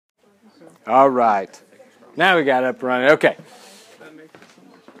All right. Now we got it up and running. Okay.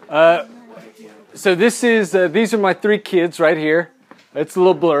 So these are my three kids right here. It's a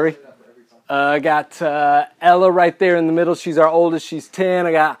little blurry. I got Ella right there in the middle. She's our oldest. She's 10.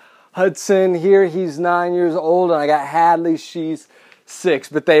 I got Hudson here. He's 9 years old. And I got Hadley. She's 6.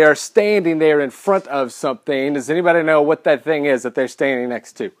 But they are standing there in front of something. Does anybody know what that thing is that they're standing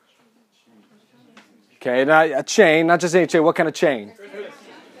next to? Okay, not a chain. Not just any chain. What kind of chain?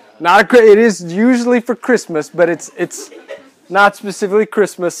 Not a. It is usually for Christmas, but it's not specifically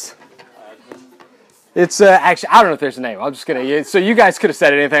Christmas. It's actually, I don't know if there's a name. I'm just kidding. So you guys could have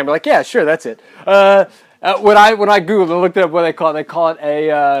said anything. But like, yeah, sure, that's it. When I Googled and looked up what they call it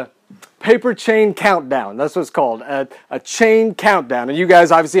a paper chain countdown. That's what it's called, a chain countdown. And you guys,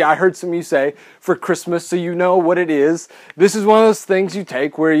 obviously, I heard some of you say for Christmas, so you know what it is. This is one of those things you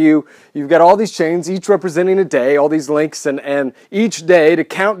take where you've got all these chains, each representing a day, all these links, and each day to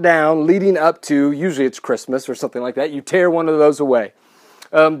count down leading up to, usually it's Christmas or something like that, you tear one of those away.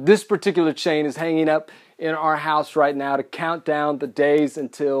 This particular chain is hanging up in our house right now to count down the days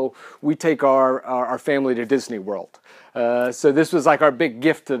until we take our family to Disney World. So this was like our big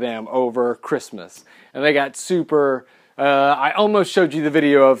gift to them over Christmas. And they got super, I almost showed you the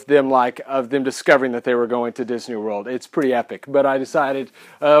video of them discovering that they were going to Disney World. It's pretty epic, but I decided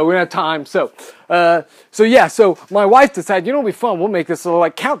we don't have time. So my wife decided, it'll be fun. We'll make this little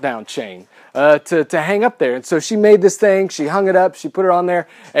like countdown chain. To hang up there. And so she made this thing, she hung it up, she put it on there,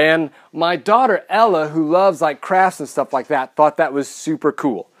 and my daughter Ella, who loves like crafts and stuff like that, thought that was super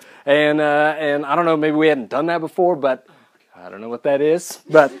cool. And I don't know, maybe we hadn't done that before, but I don't know what that is,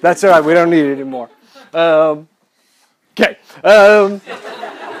 but that's all right, we don't need it anymore. Okay.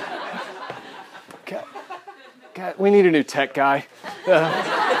 God, we need a new tech guy.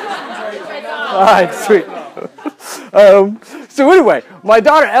 All right, sweet. So anyway, my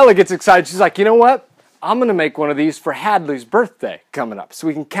daughter Ella gets excited. She's like, you know what? I'm going to make one of these for Hadley's birthday coming up, so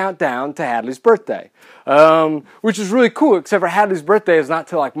we can count down to Hadley's birthday, which is really cool, except for Hadley's birthday is not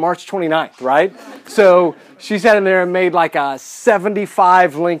till like March 29th, right? So she sat in there and made like a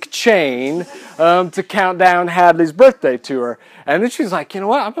 75-link chain to count down Hadley's birthday to her. And then she's like, you know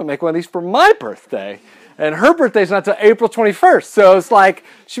what? I'm going to make one of these for my birthday. And her birthday's not till April 21st. So it's like,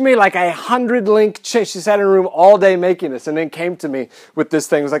 she made like 100-link chain. She sat in a room all day making this and then came to me with this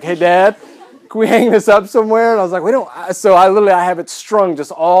thing. It was like, hey, Dad, can we hang this up somewhere? And I was like, we don't. So I have it strung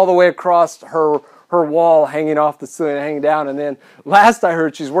just all the way across her wall, hanging off the ceiling, hanging down. And then last I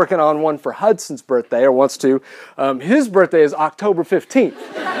heard, she's working on one for Hudson's birthday, or wants to. His birthday is October 15th.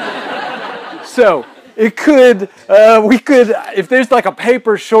 So we could, if there's like a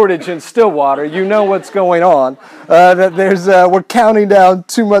paper shortage in Stillwater, you know what's going on. That we're counting down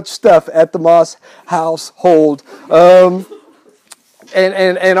too much stuff at the Moss household.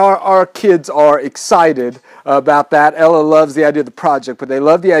 And our kids are excited about that. Ella loves the idea of the project, but they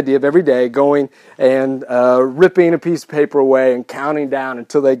love the idea of every day going and ripping a piece of paper away and counting down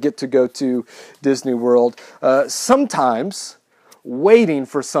until they get to go to Disney World. Sometimes waiting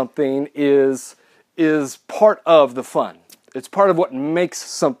for something is part of the fun. It's part of what makes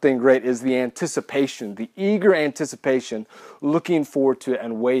something great is the anticipation, the eager anticipation, looking forward to it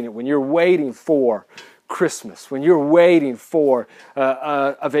and waiting. When you're waiting for Christmas, when you're waiting for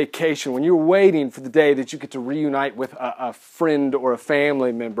a vacation, when you're waiting for the day that you get to reunite with a friend or a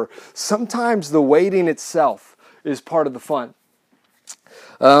family member, sometimes the waiting itself is part of the fun.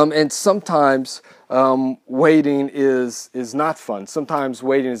 And sometimes waiting is not fun. Sometimes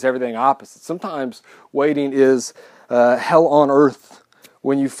waiting is everything opposite. Sometimes waiting is hell on earth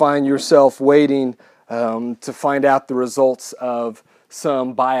when you find yourself waiting to find out the results of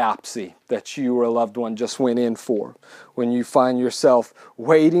some biopsy that you or a loved one just went in for. When you find yourself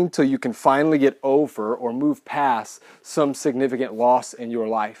waiting till you can finally get over or move past some significant loss in your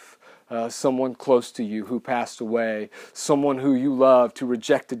life. Someone close to you who passed away, someone who you loved who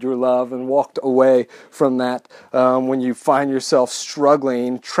rejected your love and walked away from that. When you find yourself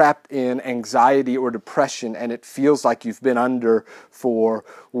struggling, trapped in anxiety or depression, and it feels like you've been under for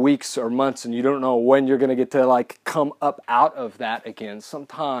weeks or months and you don't know when you're going to get to like come up out of that again.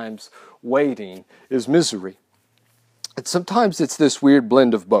 Sometimes waiting is misery. And sometimes it's this weird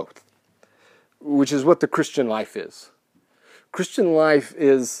blend of both, which is what the Christian life is. Christian life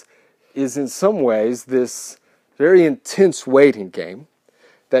is in some ways this very intense waiting game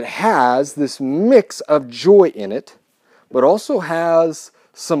that has this mix of joy in it, but also has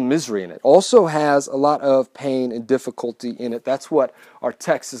some misery in it, also has a lot of pain and difficulty in it. That's what our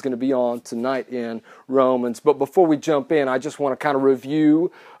text is going to be on tonight in Romans. But before we jump in, I just want to kind of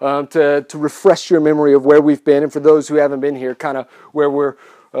review to refresh your memory of where we've been, and for those who haven't been here, kind of where we're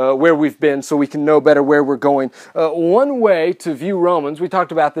where we've been so we can know better where we're going. One way to view Romans, we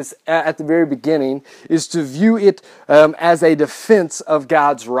talked about this at the very beginning, is to view it as a defense of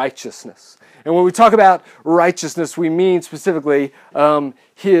God's righteousness. And when we talk about righteousness, we mean specifically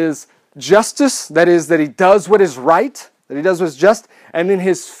His justice, that is, that He does what is right, that He does what is just, and then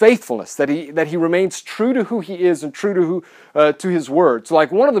His faithfulness, that He remains true to who He is and true to His word. So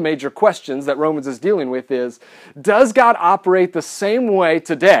like one of the major questions that Romans is dealing with is, does God operate the same way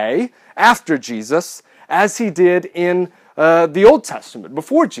today, after Jesus, as He did in the Old Testament,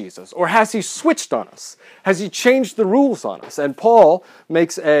 before Jesus? Or has He switched on us? Has He changed the rules on us? And Paul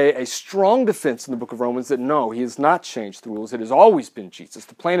makes a strong defense in the book of Romans that no, He has not changed the rules. It has always been Jesus.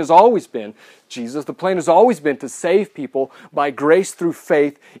 The plan has always been Jesus. The plan has always been to save people by grace through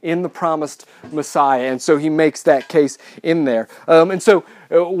faith in the promised Messiah. And so he makes that case in there. And so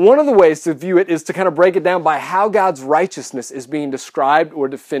one of the ways to view it is to kind of break it down by how God's righteousness is being described or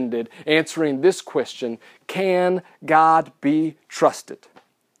defended, answering this question: can God be trusted?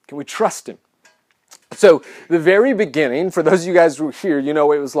 Can we trust Him? So the very beginning, for those of you guys who were here, you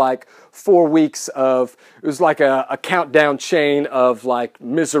know it was like 4 weeks of, it was like a countdown chain of like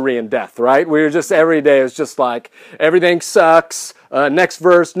misery and death, right? We were just, every day it was just like, everything sucks. Next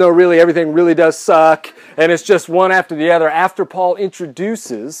verse, no, really, everything really does suck. And it's just one after the other. After Paul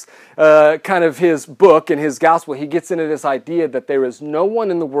introduces kind of his book and his gospel, he gets into this idea that there is no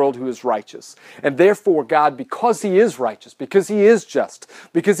one in the world who is righteous. And therefore God, because He is righteous, because He is just,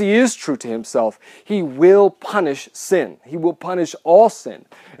 because He is true to Himself, He will punish sin. He will punish all sin.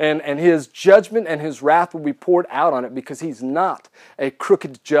 And His judgment and His wrath will be poured out on it because He's not a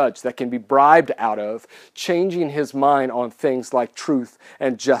crooked judge that can be bribed out of changing His mind on things like truth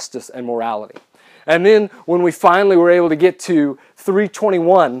and justice and morality. And then when we finally were able to get to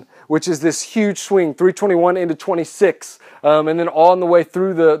 3:21, which is this huge swing, 3:21 into 26, and then on the way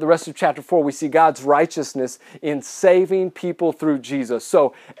through the rest of chapter 4, we see God's righteousness in saving people through Jesus.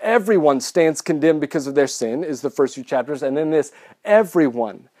 So everyone stands condemned because of their sin, is the first few chapters, and then this,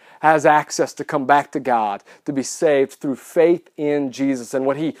 everyone has access to come back to God, to be saved through faith in Jesus. And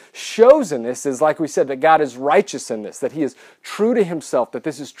what he shows in this is, like we said, that God is righteous in this, that He is true to Himself, that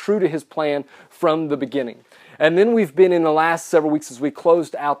this is true to His plan from the beginning. And then we've been in the last several weeks, as we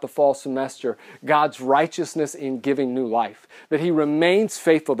closed out the fall semester, God's righteousness in giving new life. That He remains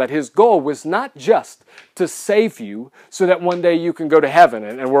faithful, that His goal was not just to save you so that one day you can go to heaven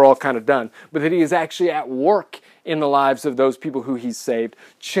and we're all kind of done, but that He is actually at work in the lives of those people who He's saved,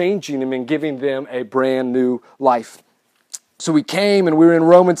 changing them and giving them a brand new life. So we came and we were in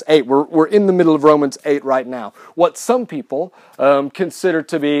Romans 8. We're in the middle of Romans 8 right now. What some people consider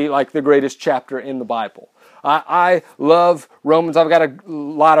to be like the greatest chapter in the Bible. I love Romans. I've got a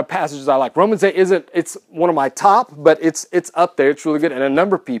lot of passages I like. Romans 8 it's one of my top, but it's up there. It's really good. And a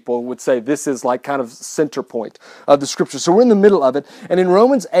number of people would say this is like kind of center point of the scripture. So we're in the middle of it. And in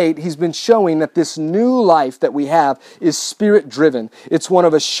Romans 8, he's been showing that this new life that we have is spirit driven. It's one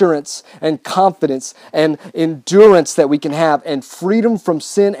of assurance and confidence and endurance that we can have and freedom from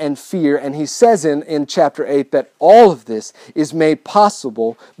sin and fear. And he says in chapter 8 that all of this is made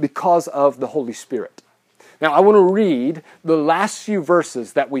possible because of the Holy Spirit. Now, I want to read the last few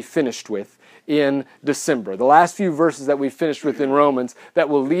verses that we finished with in December. The last few verses that we finished with in Romans that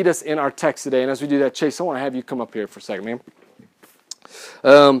will lead us in our text today. And as we do that, Chase, I want to have you come up here for a second,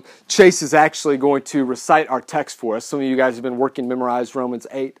 man. Chase is actually going to recite our text for us. Some of you guys have been working Memorize Romans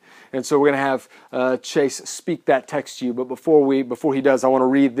 8. And so we're going to have Chase speak that text to you. But before he does, I want to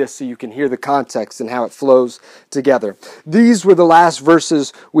read this so you can hear the context and how it flows together. These were the last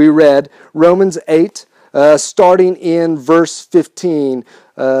verses we read. Romans 8. Starting in verse 15,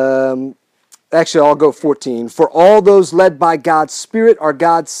 actually I'll go 14. For all those led by God's Spirit are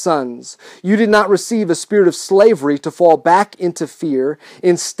God's sons. You did not receive a spirit of slavery to fall back into fear.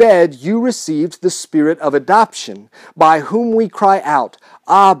 Instead, you received the spirit of adoption, by whom we cry out,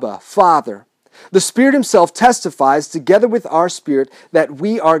 Abba, Father. The Spirit Himself testifies together with our spirit that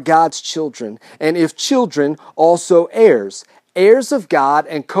we are God's children, and if children, also heirs, heirs of God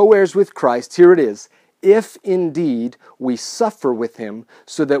and co-heirs with Christ. Here it is. If indeed we suffer with Him,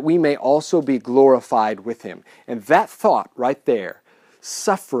 so that we may also be glorified with Him. And that thought right there,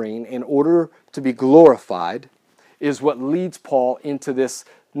 suffering in order to be glorified, is what leads Paul into this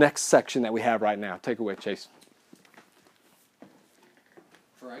next section that we have right now. Take away, Chase.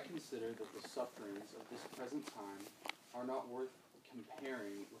 For I consider that the sufferings of this present time are not worth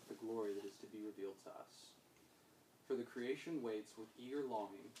comparing with the glory that is to be revealed to us. For the creation waits with eager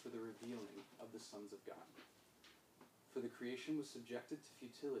longing for the revealing of the sons of God. For the creation was subjected to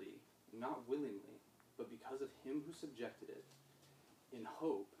futility, not willingly, but because of Him who subjected it, in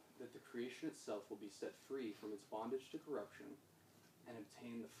hope that the creation itself will be set free from its bondage to corruption and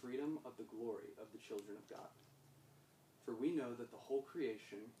obtain the freedom of the glory of the children of God. For we know that the whole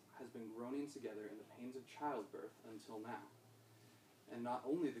creation has been groaning together in the pains of childbirth until now. And not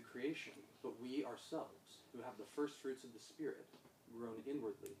only the creation, but we ourselves, who have the first fruits of the Spirit, groan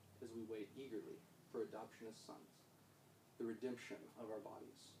inwardly as we wait eagerly for adoption as sons, the redemption of our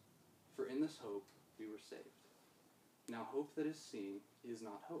bodies. For in this hope we were saved. Now hope that is seen is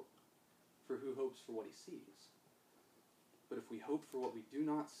not hope, for who hopes for what he sees? But if we hope for what we do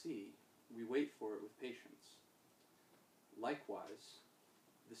not see, we wait for it with patience. Likewise,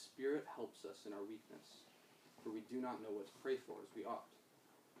 the Spirit helps us in our weakness, for we do not know what to pray for as we ought.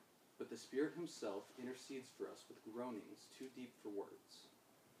 But the Spirit himself intercedes for us with groanings too deep for words.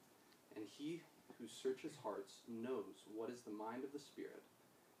 And he who searches hearts knows what is the mind of the Spirit,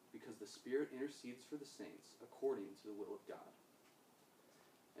 because the Spirit intercedes for the saints according to the will of God.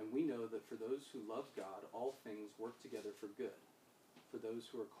 And we know that for those who love God, all things work together for good, for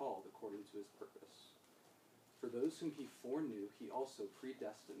those who are called according to his purpose. For those whom he foreknew, he also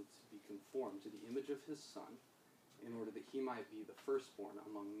predestined to be conformed to the image of his Son, in order that he might be the firstborn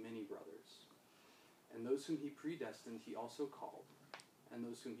among many brothers. And those whom he predestined, he also called. And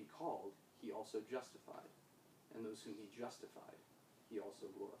those whom he called, he also justified. And those whom he justified, he also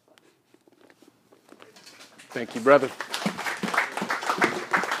glorified. Thank you, brother.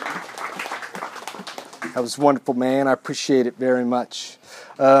 That was wonderful, man. I appreciate it very much.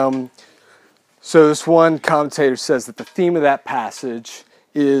 So this one commentator says that the theme of that passage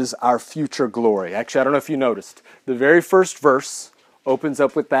is our future glory. Actually, I don't know if you noticed. The very first verse opens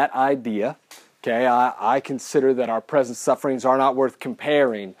up with that idea. Okay, I consider that our present sufferings are not worth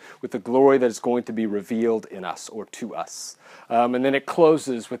comparing with the glory that is going to be revealed in us or to us. And then it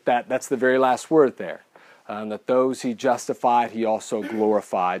closes with that. That's the very last word there. That those he justified, he also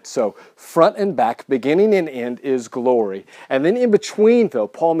glorified. So front and back, beginning and end is glory. And then in between, though,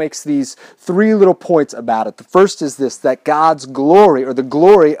 Paul makes these three little points about it. The first is this, that God's glory, or the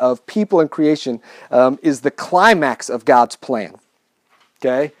glory of people and creation, is the climax of God's plan.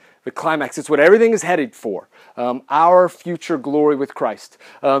 Okay? The climax. It's what everything is headed for. Our future glory with Christ.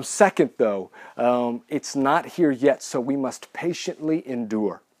 Second, though, it's not here yet, so we must patiently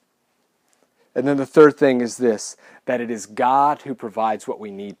endure. And then the third thing is this, that it is God who provides what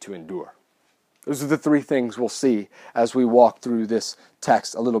we need to endure. Those are the three things we'll see as we walk through this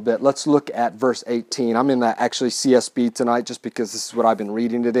text a little bit. Let's look at verse 18. I'm in that actually CSB tonight just because this is what I've been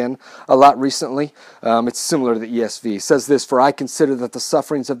reading it in a lot recently. It's similar to the ESV. It says this, "For I consider that the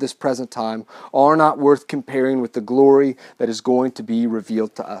sufferings of this present time are not worth comparing with the glory that is going to be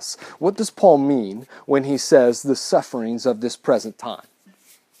revealed to us." What does Paul mean when he says the sufferings of this present time?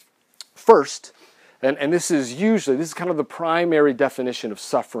 First, and this is kind of the primary definition of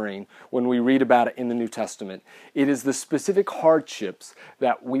suffering when we read about it in the New Testament. It is the specific hardships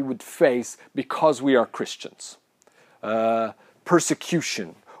that we would face because we are Christians.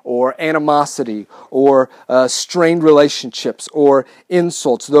 Persecution, or animosity, or strained relationships, or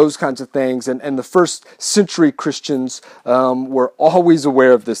insults, those kinds of things. And the first century Christians were always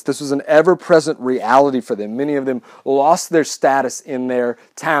aware of this. This was an ever-present reality for them. Many of them lost their status in their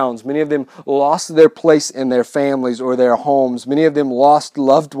towns. Many of them lost their place in their families or their homes. Many of them lost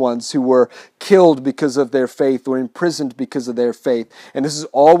loved ones who were killed because of their faith or imprisoned because of their faith. And this is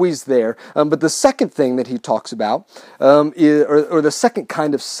always there. But the second thing that he talks about, or the second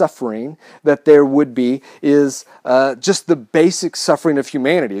kind of suffering that there would be, is just the basic suffering of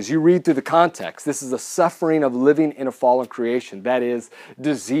humanity. As you read through the context, this is a suffering of living in a fallen creation. That is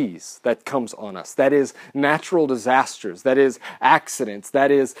disease that comes on us. That is natural disasters. That is accidents.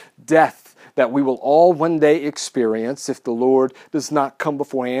 That is death that we will all one day experience if the Lord does not come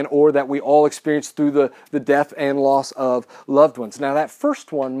beforehand, or that we all experience through the death and loss of loved ones. Now, that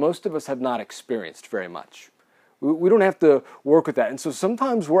first one, most of us have not experienced very much. We don't have to work with that. And so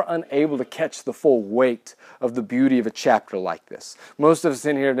sometimes we're unable to catch the full weight of the beauty of a chapter like this. Most of us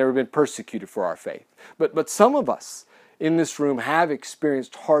in here have never been persecuted for our faith. But some of us in this room have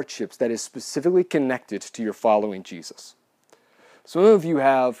experienced hardships that is specifically connected to your following Jesus. Some of you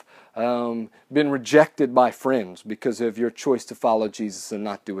have been rejected by friends because of your choice to follow Jesus and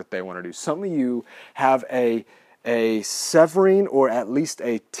not do what they want to do. Some of you have a severing, or at least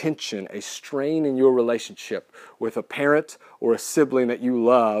a tension, a strain in your relationship with a parent or a sibling that you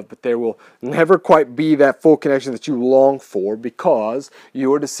love, but there will never quite be that full connection that you long for because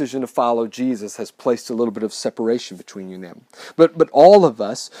your decision to follow Jesus has placed a little bit of separation between you and them. But all of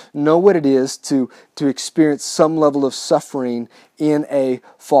us know what it is to experience some level of suffering in a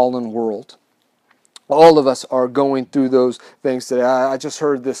fallen world. All of us are going through those things today. I just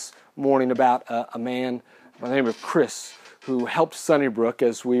heard this morning about a man by the name of Chris who helped Sunnybrook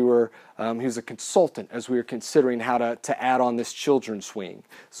as we were, he was a consultant as we were considering how to add on this children's wing.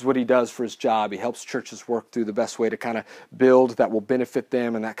 This is what he does for his job. He helps churches work through the best way to kind of build that will benefit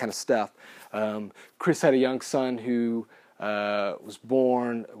them and that kind of stuff. Chris had a young son who was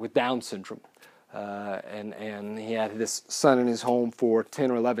born with Down syndrome. And he had this son in his home for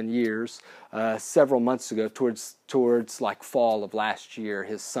 10 or 11 years. Several months ago, towards like fall of last year,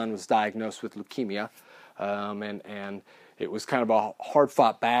 his son was diagnosed with leukemia, and it was kind of a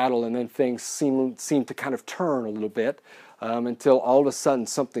hard-fought battle, and then things seemed to kind of turn a little bit until all of a sudden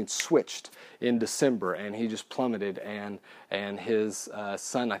something switched in December, and he just plummeted, and his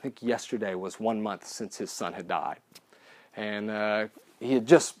son, I think yesterday was 1 month since his son had died. And he had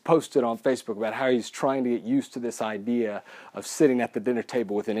just posted on Facebook about how he's trying to get used to this idea of sitting at the dinner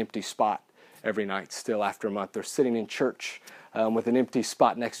table with an empty spot every night still after a month, or sitting in church with an empty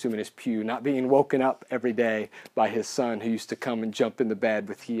spot next to him in his pew, not being woken up every day by his son who used to come and jump in the bed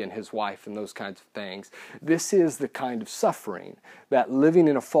with he and his wife and those kinds of things. This is the kind of suffering that living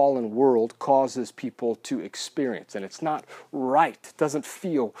in a fallen world causes people to experience, and it's not right. It doesn't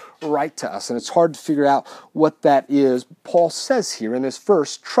feel right to us, and it's hard to figure out what that is. Paul says here in this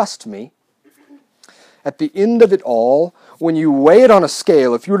verse, trust me, at the end of it all, when you weigh it on a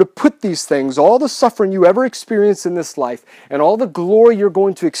scale, if you were to put these things, all the suffering you ever experience in this life and all the glory you're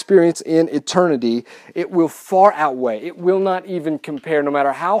going to experience in eternity, it will far outweigh. It will not even compare. No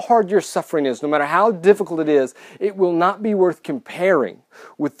matter how hard your suffering is, no matter how difficult it is, it will not be worth comparing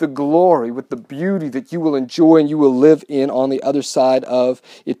with the glory, with the beauty that you will enjoy and you will live in on the other side of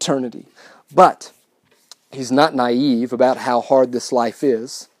eternity. But he's not naive about how hard this life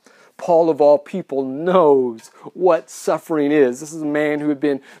is. Paul, of all people, knows what suffering is. This is a man who had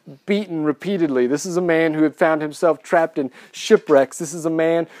been beaten repeatedly. This is a man who had found himself trapped in shipwrecks. This is a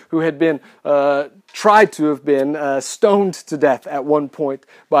man who had been tried to have been stoned to death at one point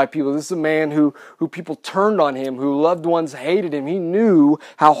by people. This is a man who people turned on him, who loved ones hated him. He knew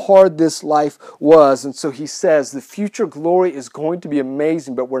how hard this life was. And so he says, the future glory is going to be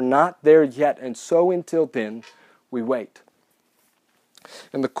amazing, but we're not there yet. And so until then, we wait.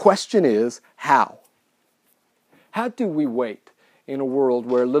 And the question is, how? How do we wait in a world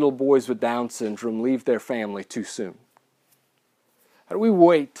where little boys with Down syndrome leave their family too soon? How do we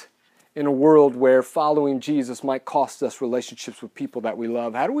wait in a world where following Jesus might cost us relationships with people that we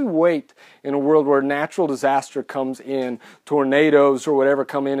love? How do we wait in a world where natural disaster comes in, tornadoes or whatever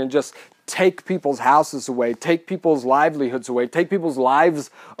come in and just take people's houses away, take people's livelihoods away, take people's lives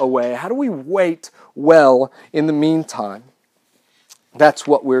away? How do we wait well in the meantime? That's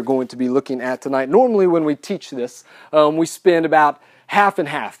what we're going to be looking at tonight. Normally when we teach this, we spend about half and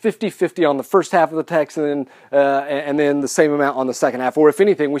half, 50-50 on the first half of the text and then the same amount on the second half. Or if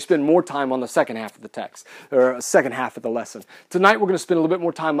anything, we spend more time on the second half of the text, or second half of the lesson. Tonight we're going to spend a little bit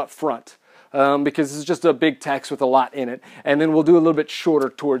more time up front because this is just a big text with a lot in it. And then we'll do a little bit shorter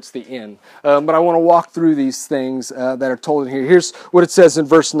towards the end. But I want to walk through these things that are told in here. Here's what it says in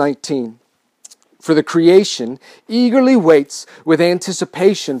verse 19. For the creation eagerly waits with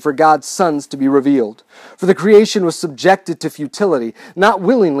anticipation for God's sons to be revealed. For the creation was subjected to futility, not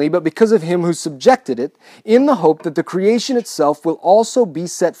willingly, but because of him who subjected it, in the hope that the creation itself will also be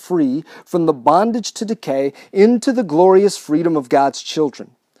set free from the bondage to decay into the glorious freedom of God's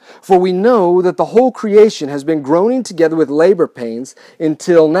children. For we know that the whole creation has been groaning together with labor pains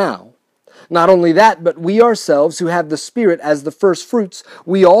until now. Not only that, but we ourselves who have the Spirit as the first fruits,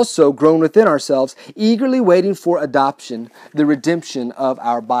 we also groan within ourselves, eagerly waiting for adoption, the redemption of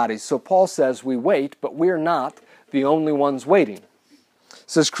our bodies. So Paul says we wait, but we're not the only ones waiting. It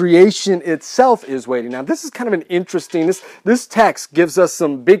says creation itself is waiting. Now this is kind of an interesting, this text gives us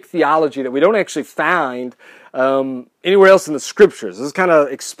some big theology that we don't actually find anywhere else in the Scriptures. This kind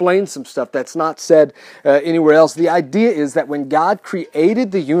of explains some stuff that's not said anywhere else. The idea is that when God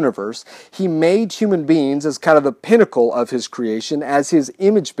created the universe, He made human beings as kind of the pinnacle of His creation, as His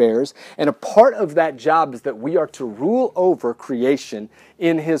image bearers, and a part of that job is that we are to rule over creation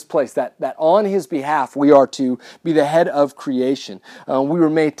in His place, that on His behalf we are to be the head of creation. We were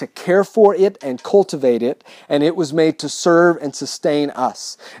made to care for it and cultivate it, and it was made to serve and sustain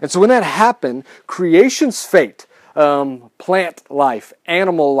us. And so when that happened, creation's fate, plant life,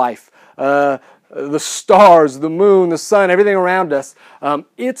 animal life, the stars, the moon, the sun, everything around us,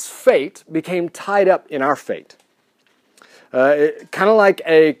 its fate became tied up in our fate. Kind of like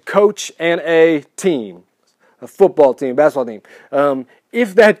a coach and a team, a football team, basketball team.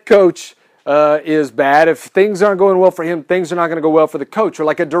 If that coach is bad. If things aren't going well for him, things are not going to go well for the coach. Or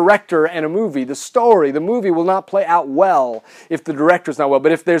like a director and a movie. The movie will not play out well if the director's not well.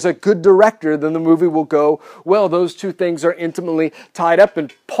 But if there's a good director, then the movie will go well. Those two things are intimately tied up.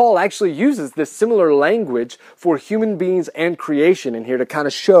 And Paul actually uses this similar language for human beings and creation in here to kind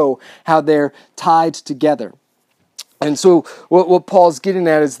of show how they're tied together. And so what Paul's getting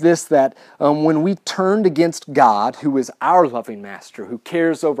at is this, that when we turned against God, who is our loving master, who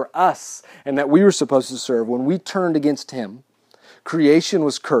cares over us and that we were supposed to serve, when we turned against him, creation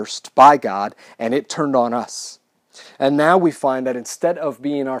was cursed by God and it turned on us. And now we find that instead of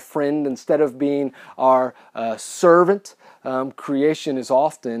being our friend, instead of being our servant, creation is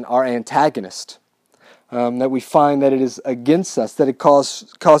often our antagonist. That we find that it is against us, that it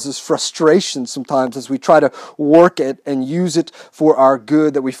causes frustration sometimes as we try to work it and use it for our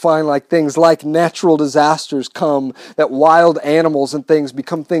good, that we find like things like natural disasters come, that wild animals and things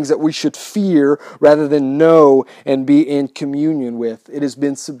become things that we should fear rather than know and be in communion with. It has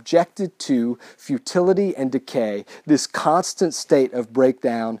been subjected to futility and decay, this constant state of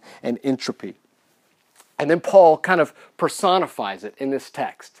breakdown and entropy. And then Paul kind of personifies it in this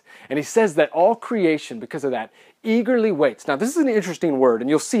text. And he says that all creation, because of that, eagerly waits. Now, this is an interesting word, and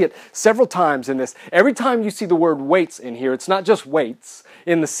you'll see it several times in this. Every time you see the word waits in here, it's not just waits.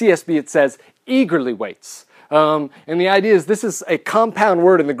 In the CSB, it says eagerly waits. And the idea is this is a compound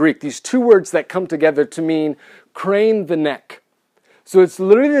word in the Greek. These two words that come together to mean crane the neck. So it's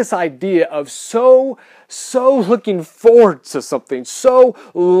literally this idea of so looking forward to something, so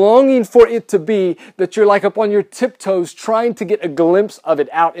longing for it to be that you're like up on your tiptoes trying to get a glimpse of it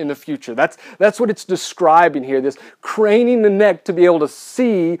out in the future. That's what it's describing here, this craning the neck to be able to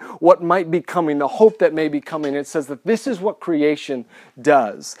see what might be coming, the hope that may be coming. It says that this is what creation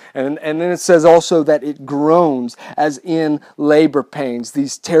does. And then it says also that it groans as in labor pains,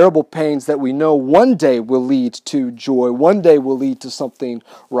 these terrible pains that we know one day will lead to joy, one day will lead to something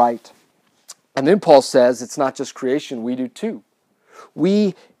right. And then Paul says it's not just creation, we do too.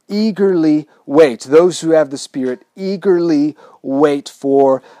 We eagerly wait. Those who have the Spirit eagerly wait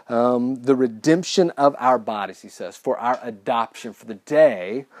for the redemption of our bodies, he says, for our adoption, for the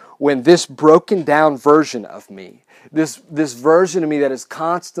day when this broken down version of me, this version of me that is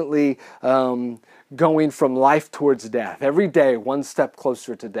constantly going from life towards death, every day one step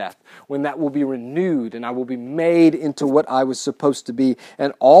closer to death, when that will be renewed and I will be made into what I was supposed to be,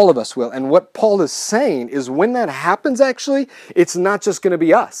 and all of us will. And what Paul is saying is when that happens, actually, it's not just going to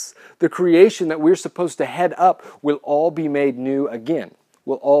be us. The creation that we're supposed to head up will all be made new again,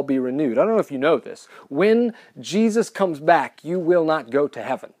 will all be renewed. I don't know if you know this. When Jesus comes back, you will not go to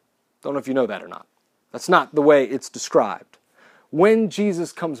heaven. Don't know if you know that or not. That's not the way it's described. When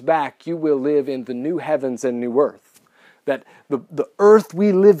Jesus comes back, you will live in the new heavens and new earth. That the earth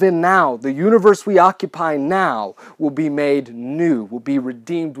we live in now, the universe we occupy now, will be made new, will be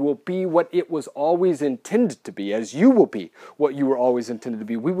redeemed, will be what it was always intended to be, as you will be what you were always intended to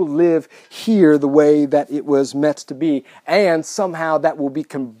be. We will live here the way that it was meant to be, and somehow that will be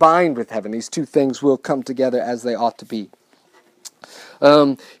combined with heaven. These two things will come together as they ought to be.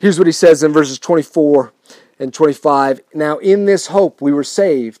 Here's what he says in verses 24 and 25. Now in this hope we were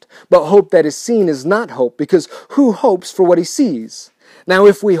saved, but hope that is seen is not hope, because who hopes for what he sees? Now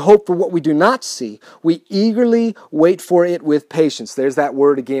if we hope for what we do not see, we eagerly wait for it with patience. There's that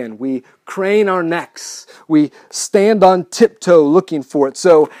word again. We crane our necks. We stand on tiptoe looking for it.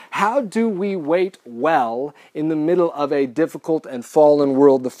 So how do we wait well in the middle of a difficult and fallen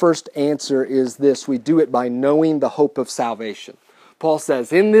world? The first answer is this. We do it by knowing the hope of salvation. Paul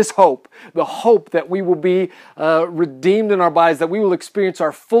says, in this hope, the hope that we will be redeemed in our bodies, that we will experience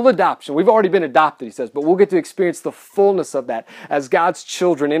our full adoption. We've already been adopted, he says, but we'll get to experience the fullness of that as God's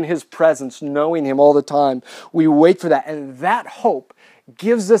children in his presence, knowing him all the time. We wait for that, and that hope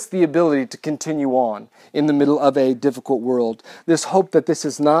gives us the ability to continue on in the middle of a difficult world. This hope that this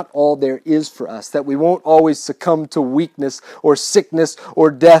is not all there is for us, that we won't always succumb to weakness or sickness or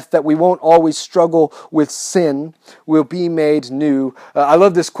death, that we won't always struggle with sin, will be made new. I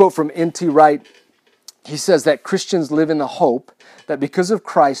love this quote from N.T. Wright. He says that Christians live in the hope that because of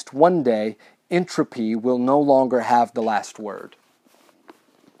Christ, one day, entropy will no longer have the last word.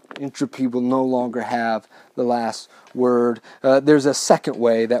 Entropy will no longer have the last word. There's a second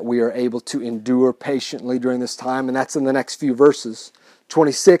way that we are able to endure patiently during this time, and that's in the next few verses,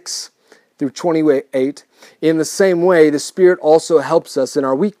 26 through 28. In the same way, the Spirit also helps us in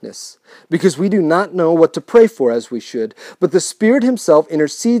our weakness, because we do not know what to pray for as we should, but the Spirit himself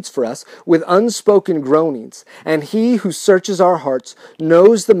intercedes for us with unspoken groanings, and he who searches our hearts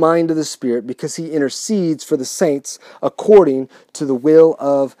knows the mind of the Spirit, because he intercedes for the saints according to the will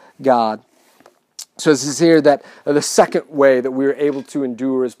of God. So it says here that the second way that we're able to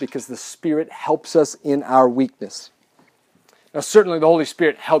endure is because the Spirit helps us in our weakness. Now, certainly the Holy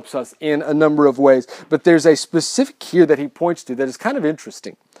Spirit helps us in a number of ways, but there's a specific here that he points to that is kind of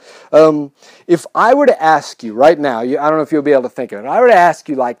interesting. If I were to ask you right now, I don't know if you'll be able to think of it, if I were to ask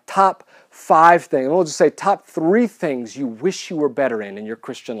you like top 5 things, and we'll just say top 3 things you wish you were better in your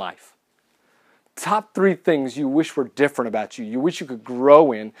Christian life. Top 3 things you wish were different about you wish you could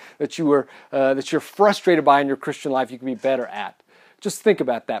grow in, that you're frustrated by in your Christian life, you could be better at. Just think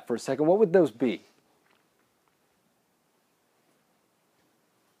about that for a second. What would those be?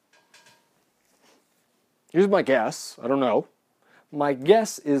 Here's my guess. I don't know. My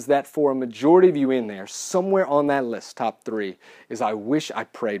guess is that for a majority of you in there, somewhere on that list, top 3, is I wish I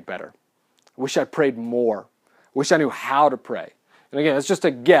prayed better. I wish I prayed more. I wish I knew how to pray. And again, it's just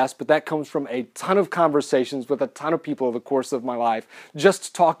a guess, but that comes from a ton of conversations with a ton of people over the course of my life.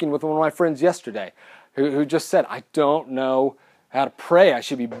 Just talking with one of my friends yesterday who just said, I don't know how to pray. I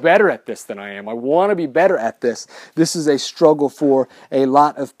should be better at this than I am. I want to be better at this. This is a struggle for a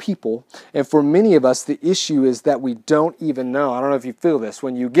lot of people. And for many of us, the issue is that we don't even know. I don't know if you feel this.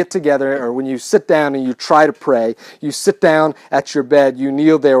 When you get together or when you sit down and you try to pray, you sit down at your bed, you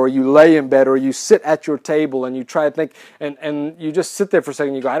kneel there, or you lay in bed, or you sit at your table and you try to think, and you just sit there for a second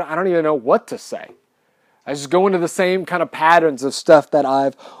and you go, I don't even know what to say. I just go into the same kind of patterns of stuff that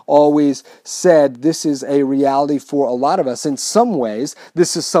I've always said. This is a reality for a lot of us. In some ways,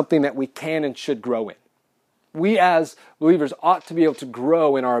 this is something that we can and should grow in. We as believers ought to be able to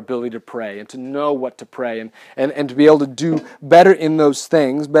grow in our ability to pray and to know what to pray and to be able to do better in those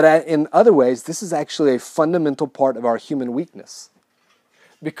things. But in other ways, this is actually a fundamental part of our human weakness.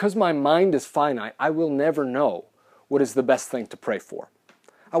 Because my mind is finite, I will never know what is the best thing to pray for.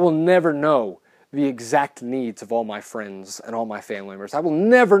 I will never know the exact needs of all my friends and all my family members. I will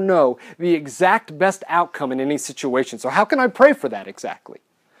never know the exact best outcome in any situation. So how can I pray for that exactly?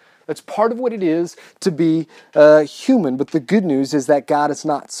 That's part of what it is to be human. But the good news is that God is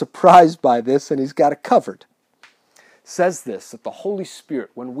not surprised by this, and He's got it covered. It says this, that the Holy Spirit,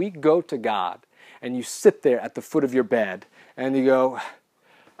 when we go to God and you sit there at the foot of your bed and you go,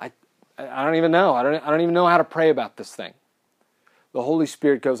 I don't even know. I don't even know how to pray about this thing. The Holy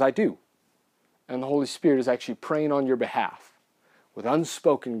Spirit goes, I do. And the Holy Spirit is actually praying on your behalf with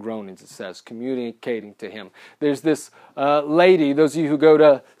unspoken groanings, it says, communicating to Him. There's this lady, those of you who go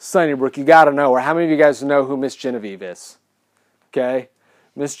to Sunnybrook, you got to know her. How many of you guys know who Miss Genevieve is? Okay?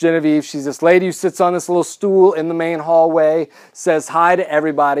 Miss Genevieve, she's this lady who sits on this little stool in the main hallway, says hi to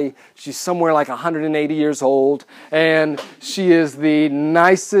everybody. She's somewhere like 180 years old, and she is the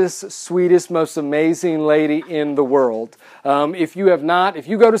nicest, sweetest, most amazing lady in the world. If you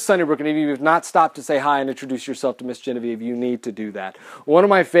go to Sunnybrook and if you have not stopped to say hi and introduce yourself to Miss Genevieve, you need to do that. One of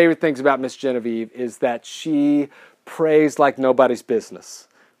my favorite things about Miss Genevieve is that she prays like nobody's business.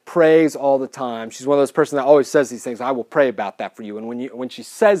 Prays all the time. She's one of those persons that always says these things. I will pray about that for you. And when she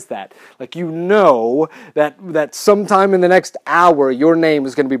says that, like you know that sometime in the next hour your name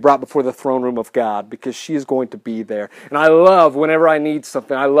is going to be brought before the throne room of God because she is going to be there. And I love whenever I need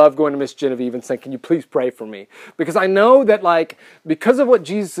something, I love going to Miss Genevieve and saying, "Can you please pray for me?" Because I know that because of what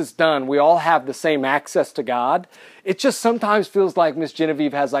Jesus has done, we all have the same access to God. It just sometimes feels like Miss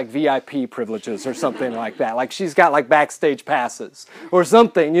Genevieve has VIP privileges or something like that. Like she's got backstage passes or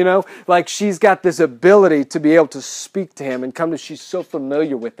something, Like she's got this ability to be able to speak to Him and she's so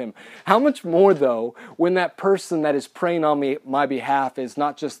familiar with Him. How much more, though, when that person that is praying on my behalf is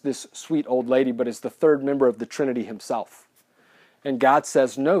not just this sweet old lady, but is the third member of the Trinity Himself. And God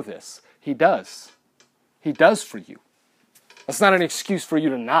says, know this. He does. He does for you. That's not an excuse for you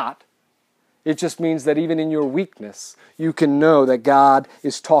to not. It just means that even in your weakness, you can know that God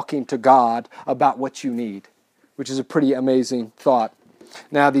is talking to God about what you need, which is a pretty amazing thought.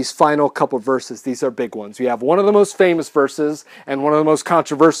 Now, these final couple verses, these are big ones. We have one of the most famous verses and one of the most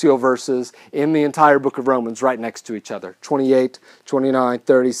controversial verses in the entire book of Romans right next to each other. 28, 29,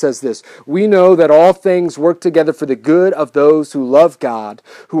 30 says this, "We know that all things work together for the good of those who love God,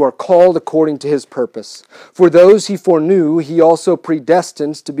 who are called according to His purpose. For those He foreknew, He also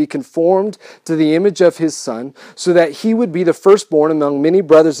predestined to be conformed to the image of His Son, so that He would be the firstborn among many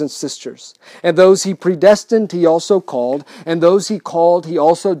brothers and sisters. And those He predestined, He also called, and those He called, He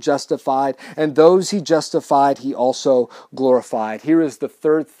also justified, and those He justified, He also glorified." Here is the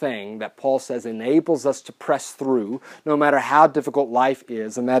third thing that Paul says enables us to press through, no matter how difficult life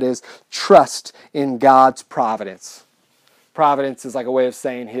is, and that is trust in God's providence. Providence is like a way of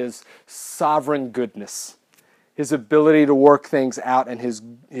saying His sovereign goodness. His ability to work things out, and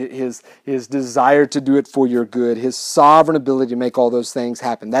his desire to do it for your good, his sovereign ability to make all those things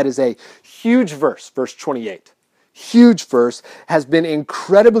happen. That is a huge verse, verse 28. Huge verse, has been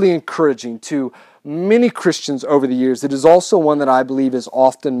incredibly encouraging to many Christians over the years. It is also one that I believe is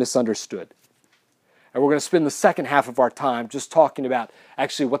often misunderstood. And we're going to spend the second half of our time just talking about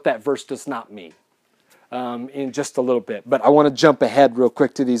actually what that verse does not mean. In just a little bit. But I want to jump ahead real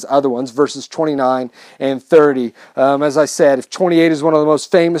quick to these other ones, verses 29 and 30. As I said, if 28 is one of the most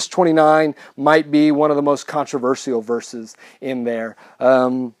famous, 29 might be one of the most controversial verses in there.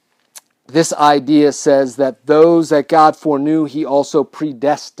 This idea says that those that God foreknew, He also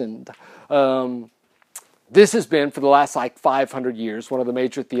predestined. This has been, for the last 500 years, one of the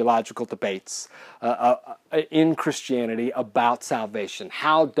major theological debates in Christianity about salvation.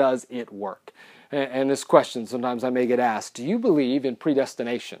 How does it work? And this question, sometimes I may get asked, do you believe in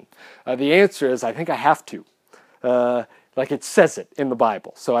predestination? The answer is, I think I have to. Like it says it in the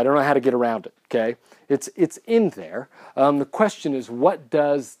Bible, so I don't know how to get around it, okay? It's in there. The question is, what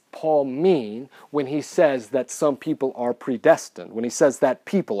does Paul mean when he says that some people are predestined? When he says that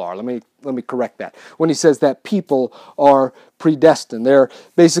people are, let me correct that. When he says that people are predestined, there are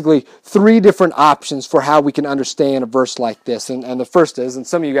basically three different options for how we can understand a verse like this. And the first is, and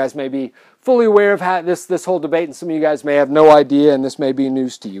some of you guys may be fully aware of how this whole debate, and some of you guys may have no idea, and this may be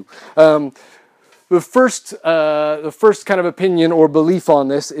news to you. The first kind of opinion or belief on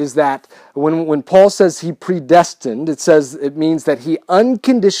this is that when Paul says he predestined, it means that he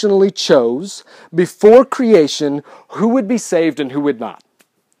unconditionally chose before creation who would be saved and who would not.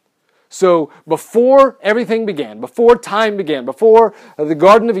 So before everything began, before time began, before the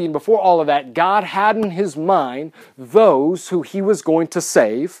Garden of Eden, before all of that, God had in His mind those who He was going to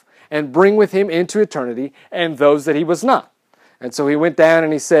save and bring with Him into eternity, and those that He was not. And so He went down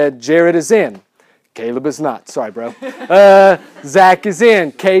and He said, Jared is in. Caleb is not. Sorry, bro. Zach is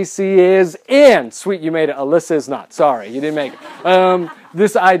in. Casey is in. Sweet, you made it. Alyssa is not. Sorry, you didn't make it.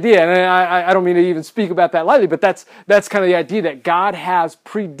 This idea, and I don't mean to even speak about that lightly, but that's kind of the idea that God has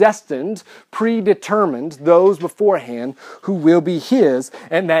predestined, predetermined those beforehand who will be His,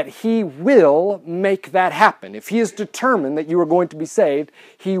 and that He will make that happen. If He is determined that you are going to be saved,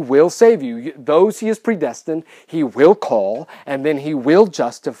 He will save you. Those He has predestined, He will call, and then He will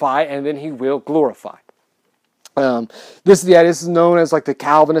justify, and then He will glorify. This is known as like the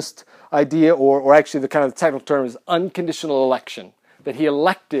Calvinist idea, or actually the kind of technical term is unconditional election. That He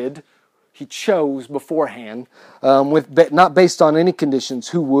elected, He chose beforehand, not based on any conditions,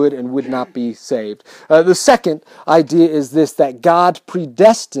 who would and would not be saved. The second idea is this, that God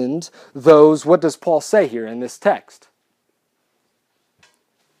predestined those, what does Paul say here in this text?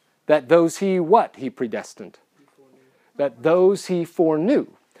 That those He predestined? That those He foreknew.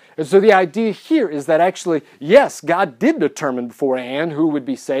 And so the idea here is that actually, yes, God did determine beforehand who would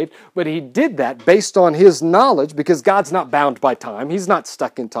be saved, but He did that based on His knowledge, because God's not bound by time. He's not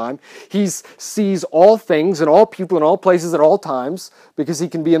stuck in time. He sees all things and all people in all places at all times, because He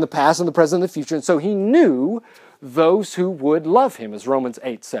can be in the past and the present and the future. And so He knew those who would love Him, as Romans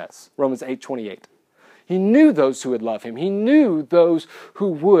 8 says, Romans 8:28. He knew those who would love Him. He knew those who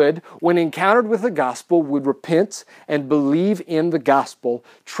would, when encountered with the gospel, would repent and believe in the gospel,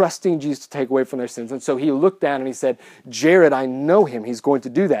 trusting Jesus to take away from their sins. And so He looked down and He said, Jared, I know him. He's going to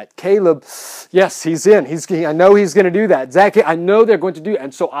do that. Caleb, yes, he's in. I know he's going to do that. Zach, I know they're going to do it.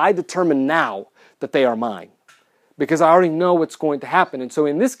 And so I determine now that they are mine, because I already know what's going to happen. And so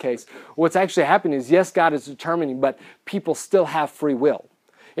in this case, what's actually happening is, yes, God is determining, but people still have free will.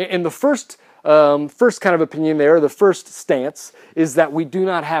 In the first kind of opinion there, the first stance, is that we do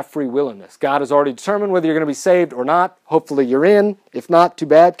not have free will in this. God has already determined whether you're going to be saved or not. Hopefully you're in. If not, too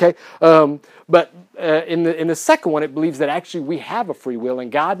bad. Okay. But in the second one, it believes that actually we have a free will,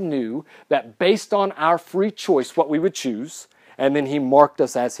 and God knew that based on our free choice what we would choose, and then He marked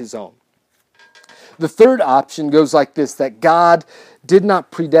us as His own. The third option goes like this, that God did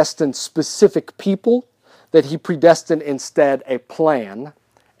not predestine specific people, that He predestined instead a plan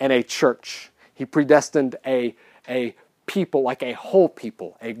and a church. He predestined a people, like a whole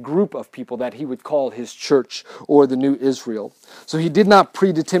people, a group of people that He would call His church, or the new Israel. So He did not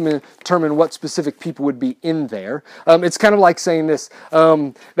predetermine what specific people would be in there. It's kind of like saying this,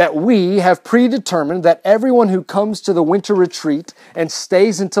 that we have predetermined that everyone who comes to the winter retreat and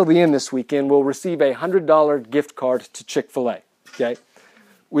stays until the end this weekend will receive a $100 gift card to Chick-fil-A. Okay?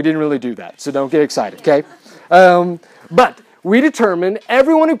 We didn't really do that, so don't get excited, okay? But We determine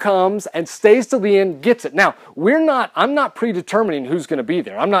everyone who comes and stays till the end gets it. Now, I'm not predetermining who's going to be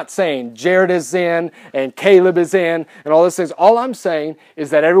there. I'm not saying Jared is in and Caleb is in and all those things. All I'm saying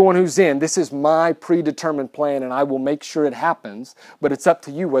is that everyone who's in, this is my predetermined plan and I will make sure it happens, but it's up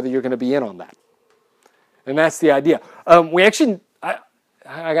to you whether you're going to be in on that. And that's the idea.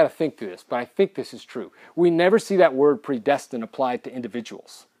 I got to think through this, but I think this is true. We never see that word predestined applied to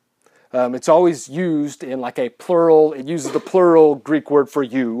individuals. It's always used in like a plural. It uses the plural Greek word for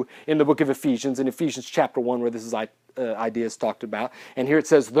you in the book of Ephesians, in Ephesians chapter 1, where this idea is talked about. And here it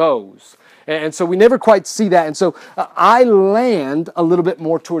says those. And so we never quite see that. And so I land a little bit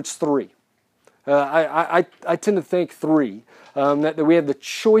more towards 3. I tend to think 3, that we have the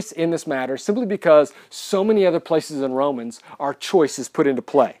choice in this matter simply because so many other places in Romans, our choice is put into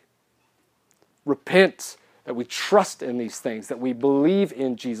play. Repent, that we trust in these things, that we believe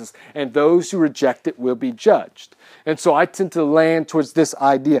in Jesus, and those who reject it will be judged. And so I tend to land towards this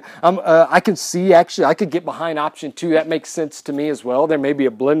idea. I can see, actually, I could get behind option 2. That makes sense to me as well. There may be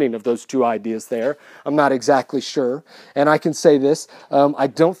a blending of those 2 ideas there. I'm not exactly sure. And I can say this, I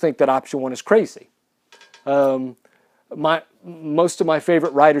don't think that option 1 is crazy. Most of my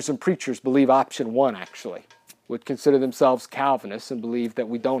favorite writers and preachers believe option 1, actually, would consider themselves Calvinists and believe that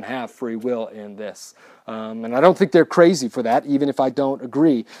we don't have free will in this. And I don't think they're crazy for that, even if I don't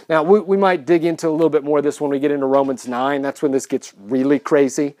agree. Now, we might dig into a little bit more of this when we get into Romans 9. That's when this gets really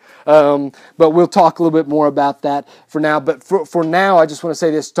crazy. But we'll talk a little bit more about that for now. But for now, I just want to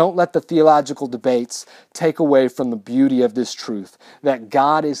say this. Don't let the theological debates take away from the beauty of this truth, that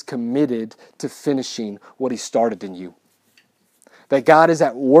God is committed to finishing what He started in you. That God is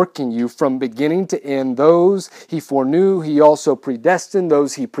at work in you from beginning to end. Those He foreknew, He also predestined.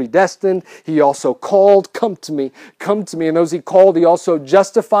 Those He predestined, He also called. Come to me, come to me. And those He called, He also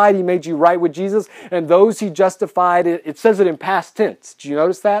justified. He made you right with Jesus. And those He justified, it says it in past tense. Did you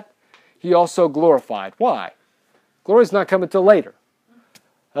notice that? He also glorified. Why? Glory's not coming till later.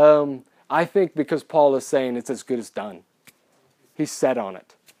 I think because Paul is saying it's as good as done. He's set on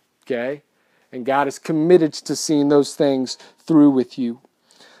it. Okay? And God is committed to seeing those things through with you.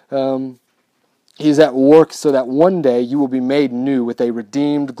 He's at work so that one day you will be made new with a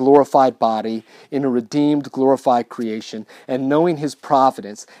redeemed, glorified body in a redeemed, glorified creation. And knowing His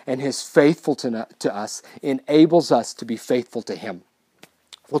providence and His faithfulness to us enables us to be faithful to Him.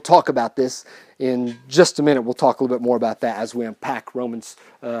 We'll talk about this in just a minute. We'll talk a little bit more about that as we unpack Romans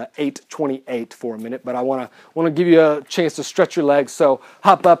 8:28 for a minute. But I want to give you a chance to stretch your legs. So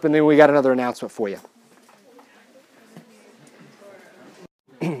hop up, and then we got another announcement for you.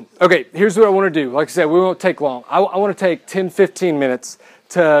 Okay, here's what I want to do. Like I said, we won't take long. I want to take 10, 15 minutes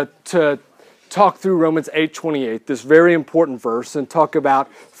to talk through Romans 8:28, this very important verse, and talk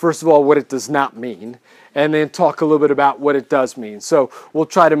about, first of all, what it does not mean, and then talk a little bit about what it does mean. So we'll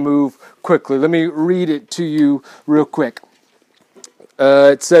try to move quickly. Let me read it to you real quick.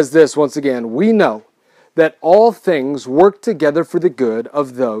 It says this once again, we know that all things work together for the good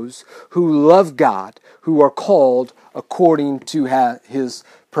of those who love God, who are called according to His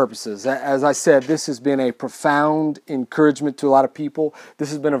purposes. As I said, this has been a profound encouragement to a lot of people. This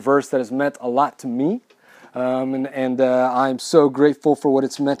has been a verse that has meant a lot to me. And I'm so grateful for what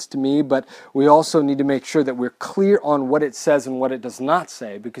it's meant to me, but we also need to make sure that we're clear on what it says and what it does not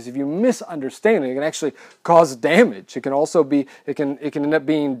say, because if you misunderstand it, it can actually cause damage. It can also be, it can end up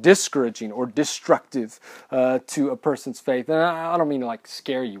being discouraging or destructive to a person's faith. And I don't mean to like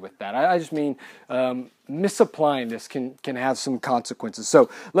scare you with that. I just mean misapplying this can have some consequences. So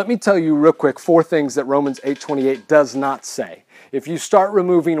let me tell you real quick 4 things that Romans 8:28 does not say. If you start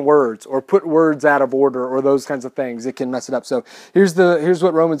removing words or put words out of order or those kinds of things, it can mess it up. So here's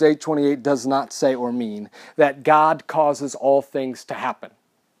what Romans 8:28 does not say or mean. That God causes all things to happen.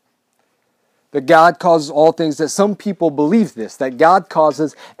 That God causes all things, that some people believe this, that God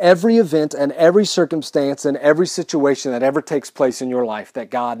causes every event and every circumstance and every situation that ever takes place in your life, that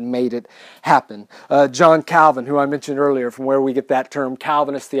God made it happen. John Calvin, who I mentioned earlier, from where we get that term,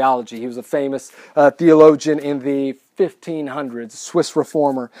 Calvinist theology. He was a famous theologian in the 1500s, Swiss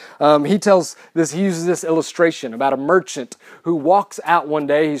reformer. He uses this illustration about a merchant who walks out one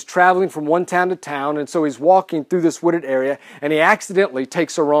day. He's traveling from one town to town, and so he's walking through this wooded area, and he accidentally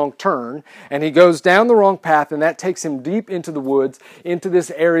takes a wrong turn, and he goes down the wrong path, and that takes him deep into the woods, into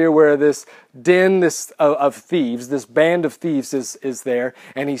this area where this den of thieves, this band of thieves is there,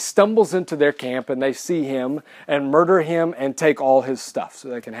 and he stumbles into their camp, and they see him and murder him and take all his stuff so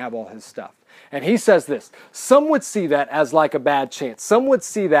they can have all his stuff. And he says this, some would see that as like a bad chance. Some would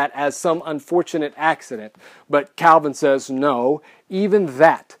see that as some unfortunate accident. But Calvin says, no, even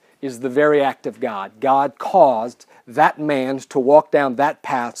that is the very act of God. God caused that man to walk down that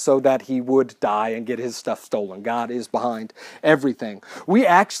path so that he would die and get his stuff stolen. God is behind everything. We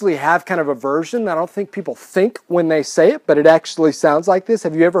actually have kind of a version that I don't think people think when they say it, but it actually sounds like this.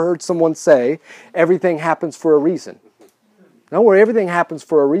 Have you ever heard someone say, everything happens for a reason? No, where everything happens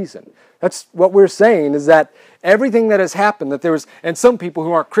for a reason. That's what we're saying, is that everything that has happened, that there was, and some people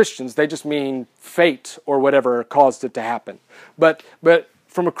who aren't Christians, they just mean fate or whatever caused it to happen. But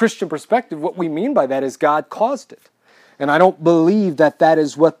from a Christian perspective, what we mean by that is God caused it. And I don't believe that that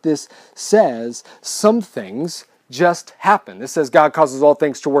is what this says. Some things just happen. This says God causes all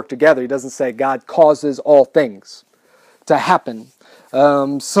things to work together. He doesn't say God causes all things to happen.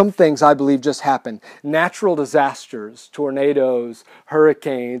 Some things I believe just happen. Natural disasters, tornadoes,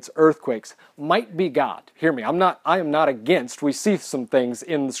 hurricanes, earthquakes might be God. Hear me, I am not against. We see some things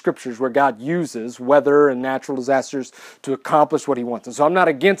in the scriptures where God uses weather and natural disasters to accomplish what he wants. And so I'm not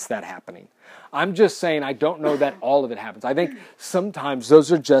against that happening. I'm just saying I don't know that all of it happens. I think sometimes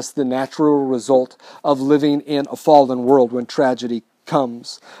those are just the natural result of living in a fallen world when tragedy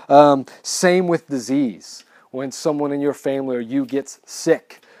comes. Same with disease. When someone in your family or you gets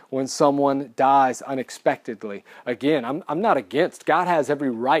sick, when someone dies unexpectedly. Again, I'm not against. God has every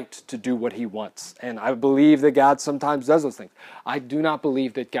right to do what he wants. And I believe that God sometimes does those things. I do not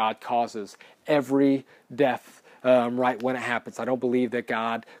believe that God causes every death right when it happens. I don't believe that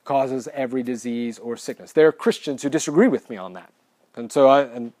God causes every disease or sickness. There are Christians who disagree with me on that. And so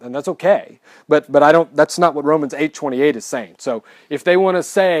and that's okay. But I don't, that's not what Romans 8:28 is saying. So if they want to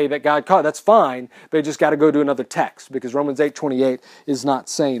say that God caused, that's fine. They just got to go to another text, because Romans 8:28 is not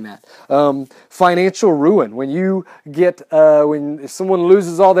saying that. Financial ruin. When you get if someone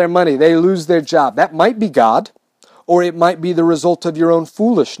loses all their money, they lose their job. That might be God. Or it might be the result of your own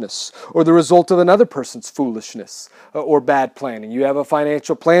foolishness, or the result of another person's foolishness or bad planning. You have a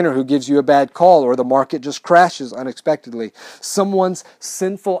financial planner who gives you a bad call, or the market just crashes unexpectedly. Someone's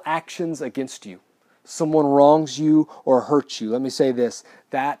sinful actions against you. Someone wrongs you or hurts you. Let me say this,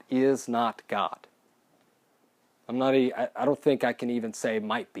 that is not God. I don't think I can even say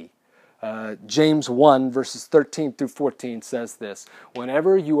might be. James 1, verses 13 through 14 says this: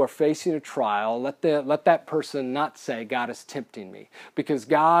 whenever you are facing a trial, let that person not say, God is tempting me. Because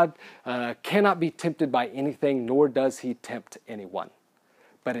God cannot be tempted by anything, nor does he tempt anyone.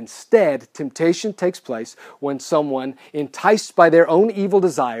 But instead, temptation takes place when someone, enticed by their own evil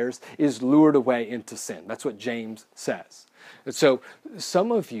desires, is lured away into sin. That's what James says. And so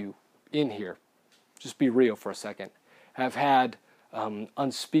some of you in here, just be real for a second, have had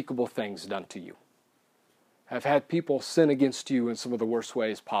unspeakable things done to you. Have had people sin against you in some of the worst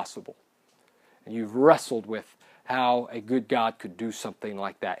ways possible. And you've wrestled with how a good God could do something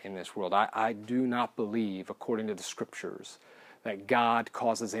like that in this world. I do not believe, according to the scriptures, that God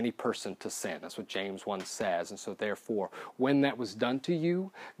causes any person to sin. That's what James 1 says. And so therefore, when that was done to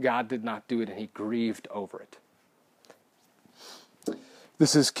you, God did not do it, and he grieved over it.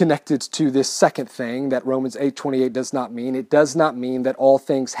 This is connected to this second thing that Romans 8:28 does not mean. It does not mean that all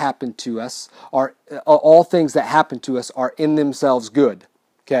things happen to us all things that happen to us are in themselves good.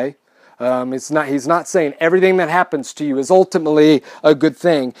 Okay? He's not saying everything that happens to you is ultimately a good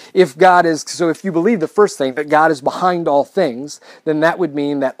thing. If you believe the first thing, that God is behind all things, then that would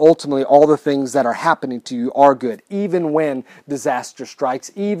mean that ultimately all the things that are happening to you are good. Even when disaster strikes,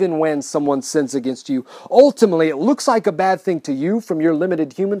 even when someone sins against you, ultimately it looks like a bad thing to you from your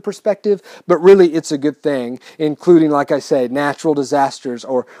limited human perspective, but really it's a good thing, including, like I say, natural disasters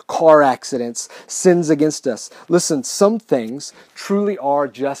or car accidents, sins against us. Listen, some things truly are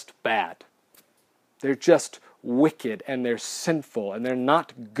just bad. They're just wicked, and they're sinful, and they're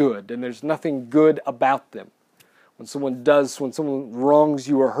not good, and there's nothing good about them. When someone wrongs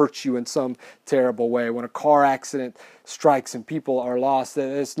you or hurts you in some terrible way, when a car accident strikes and people are lost,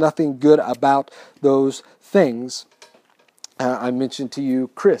 there's nothing good about those things. I mentioned to you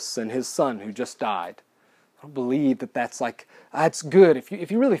Chris and his son who just died. I don't believe that's good.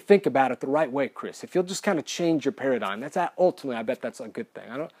 If you really think about it the right way, Chris, if you'll just kind of change your paradigm, ultimately, I bet that's a good thing.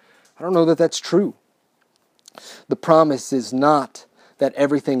 I don't know that that's true. The promise is not that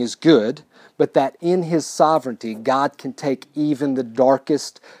everything is good, but that in his sovereignty, God can take even the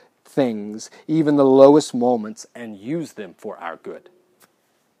darkest things, even the lowest moments, and use them for our good.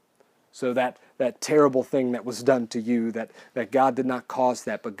 So that terrible thing that was done to you, that God did not cause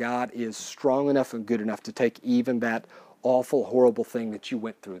that, but God is strong enough and good enough to take even that awful, horrible thing that you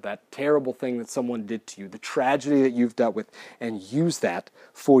went through, that terrible thing that someone did to you, the tragedy that you've dealt with, and use that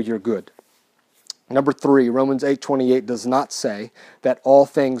for your good. Number 3, Romans 8:28 does not say that all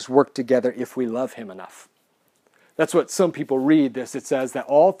things work together if we love him enough. That's what some people read this. It says that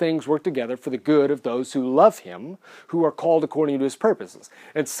all things work together for the good of those who love him, who are called according to his purposes.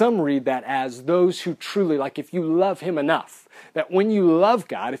 And some read that as those who truly, like if you love him enough, that when you love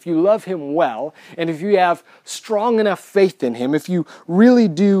God, if you love him well, and if you have strong enough faith in him, if you really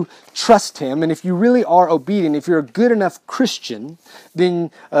do trust him, and if you really are obedient, if you're a good enough Christian,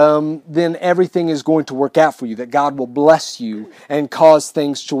 then everything is going to work out for you, that God will bless you and cause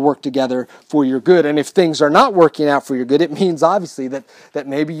things to work together for your good. And if things are not working out for your good, it means obviously that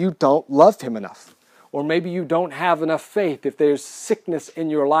maybe you don't love him enough. Or maybe you don't have enough faith. If there's sickness in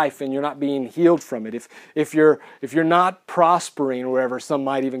your life and you're not being healed from it, if you're not prospering, or whatever, some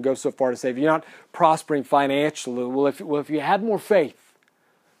might even go so far to say, if you're not prospering financially, if you had more faith,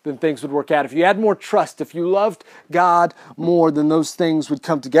 then things would work out. If you had more trust, if you loved God more, then those things would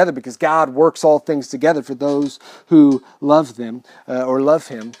come together, because God works all things together for those who love them or love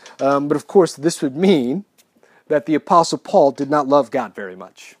him. But of course, this would mean that the Apostle Paul did not love God very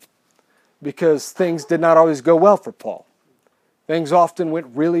much, because things did not always go well for Paul. Things often went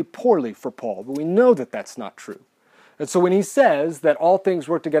really poorly for Paul, but we know that that's not true. And so when he says that all things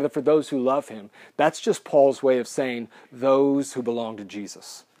work together for those who love him, that's just Paul's way of saying those who belong to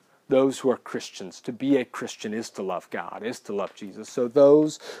Jesus, those who are Christians. To be a Christian is to love God, is to love Jesus. So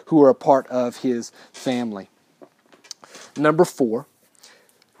those who are a part of his family. Number 4,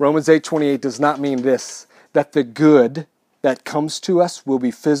 Romans 8:28 does not mean this, that the good that comes to us will be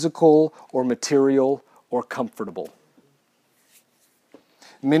physical or material or comfortable.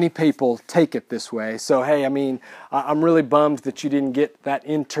 Many people take it this way. So, hey, I'm really bummed that you didn't get that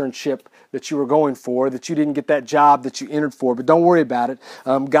internship that you were going for, that you didn't get that job that you entered for, but don't worry about it.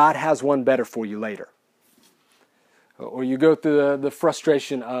 God has one better for you later. Or you go through the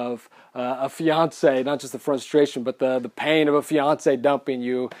frustration of a fiance, not just the frustration, but the pain of a fiance dumping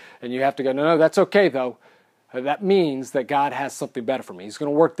you, and you have to go, no, that's okay though. That means that God has something better for me. He's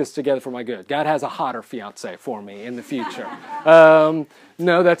going to work this together for my good. God has a hotter fiance for me in the future.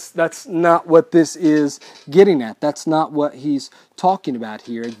 No, that's not what this is getting at. That's not what he's talking about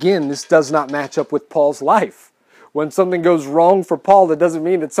here. Again, this does not match up with Paul's life. When something goes wrong for Paul, that doesn't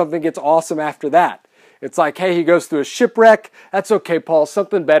mean that something gets awesome after that. It's like, hey, he goes through a shipwreck. That's okay, Paul.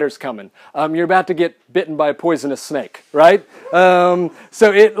 Something better's coming. You're about to get bitten by a poisonous snake, right? So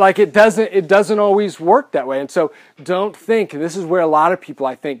it doesn't always work that way. And so don't think, and this is where a lot of people,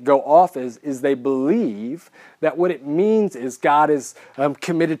 I think, go off, is they believe that what it means is God is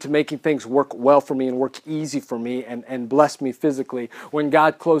committed to making things work well for me and work easy for me and bless me physically. When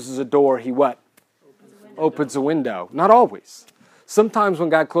God closes a door, he what? Opens a window. Not always. Sometimes when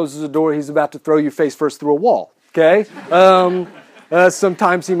God closes a door, he's about to throw you face first through a wall, okay?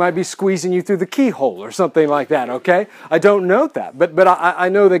 Sometimes he might be squeezing you through the keyhole or something like that, okay? I don't know that, but I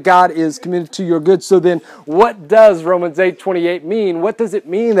know that God is committed to your good. So then what does Romans 8:28 mean? What does it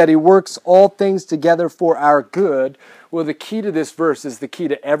mean that he works all things together for our good? Well, the key to this verse is the key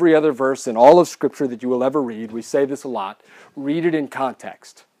to every other verse in all of Scripture that you will ever read. We say this a lot. Read it in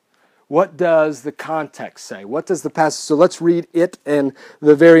context. What does the context say? What does the passage? So let's read it and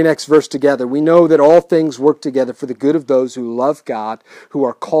the very next verse together. We know that all things work together for the good of those who love God, who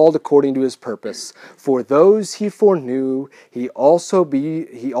are called according to his purpose. For those he foreknew, he also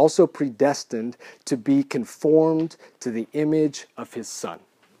predestined to be conformed to the image of his Son.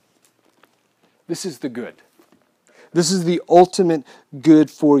 This is the good. This is the ultimate good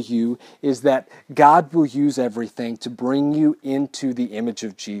for you, is that God will use everything to bring you into the image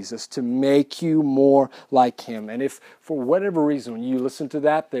of Jesus, to make you more like him. And if for whatever reason when you listen to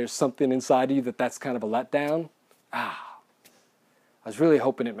that, there's something inside of you that's kind of a letdown, I was really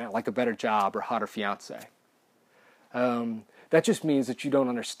hoping it meant like a better job or hotter fiance. That just means that you don't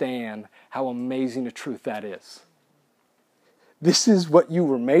understand how amazing a truth that is. This is what you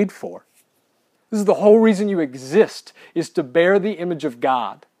were made for. This is the whole reason you exist, is to bear the image of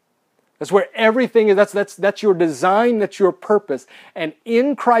God. That's where everything is. That's your design, that's your purpose. And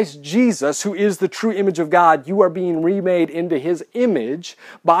in Christ Jesus, who is the true image of God, you are being remade into his image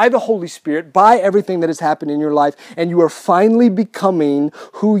by the Holy Spirit, by everything that has happened in your life, and you are finally becoming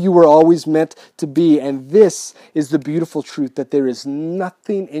who you were always meant to be. And this is the beautiful truth, that there is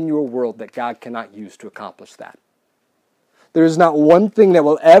nothing in your world that God cannot use to accomplish that. There is not one thing that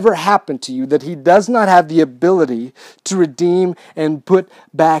will ever happen to you that he does not have the ability to redeem and put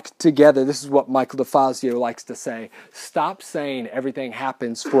back together. This is what Michael DeFazio likes to say. Stop saying everything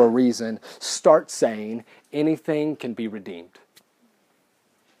happens for a reason. Start saying anything can be redeemed.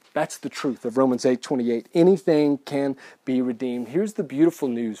 That's the truth of Romans 8:28. Anything can be redeemed. Here's the beautiful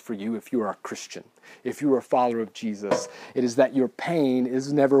news for you if you are a Christian, if you are a follower of Jesus. It is that your pain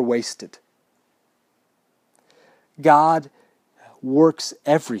is never wasted. God works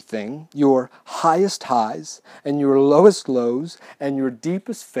everything, your highest highs and your lowest lows and your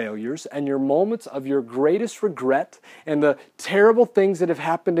deepest failures and your moments of your greatest regret and the terrible things that have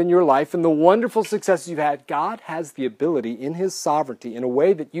happened in your life and the wonderful successes you've had. God has the ability in His sovereignty in a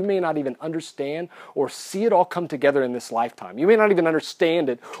way that you may not even understand or see it all come together in this lifetime. You may not even understand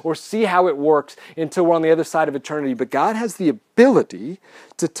it or see how it works until we're on the other side of eternity, but God has the ability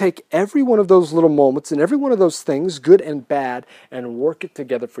to take every one of those little moments and every one of those things, good and bad, and work it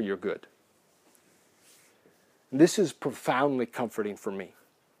together for your good. This is profoundly comforting for me.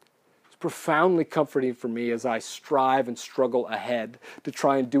 It's profoundly comforting for me as I strive and struggle ahead to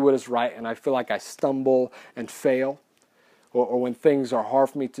try and do what is right, and I feel like I stumble and fail, or when things are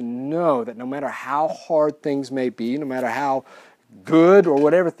hard for me, to know that no matter how hard things may be, no matter how good or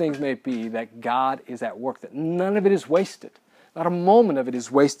whatever things may be, that God is at work, that none of it is wasted. Not a moment of it is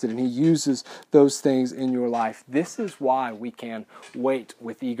wasted, and He uses those things in your life. This is why we can wait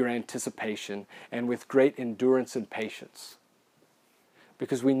with eager anticipation and with great endurance and patience.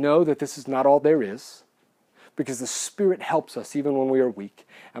 Because we know that this is not all there is, because the Spirit helps us even when we are weak,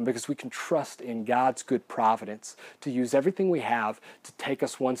 and because we can trust in God's good providence to use everything we have to take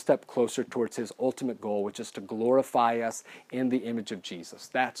us one step closer towards His ultimate goal, which is to glorify us in the image of Jesus.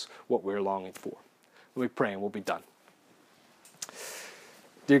 That's what we're longing for. Let me pray and we'll be done.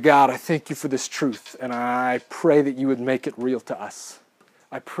 Dear God, I thank You for this truth, and I pray that You would make it real to us.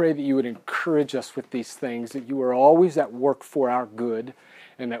 I pray that You would encourage us with these things, that You are always at work for our good,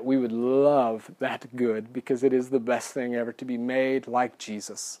 and that we would love that good because it is the best thing ever to be made like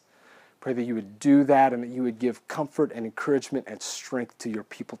Jesus. Pray that You would do that and that You would give comfort and encouragement and strength to Your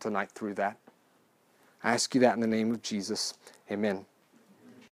people tonight through that. I ask You that in the name of Jesus. Amen.